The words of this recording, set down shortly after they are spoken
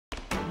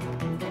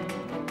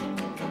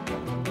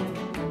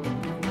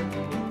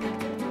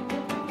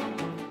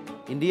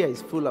India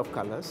is full of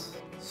colors.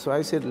 So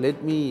I said,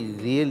 let me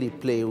really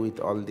play with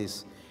all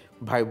these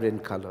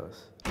vibrant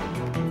colors.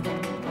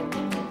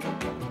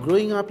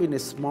 Growing up in a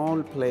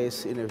small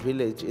place in a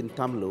village in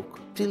Tamluk,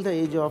 till the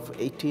age of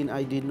 18,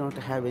 I did not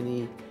have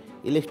any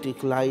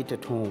electric light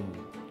at home.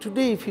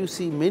 Today, if you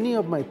see many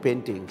of my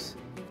paintings,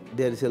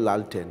 there is a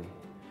laltan.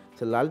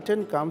 The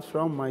laltan comes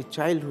from my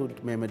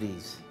childhood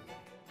memories.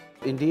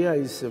 India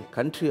is a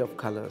country of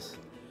colors,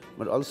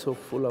 but also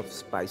full of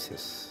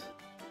spices.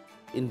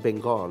 In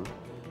Bengal,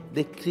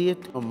 they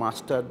create a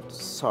mustard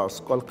sauce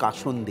called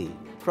kasundi.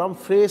 From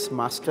fresh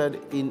mustard,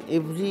 in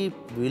every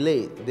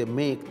village they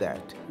make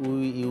that.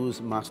 We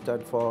use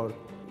mustard for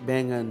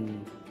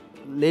bangan,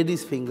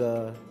 lady's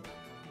finger,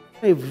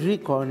 every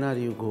corner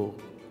you go.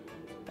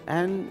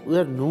 And we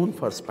are known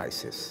for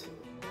spices.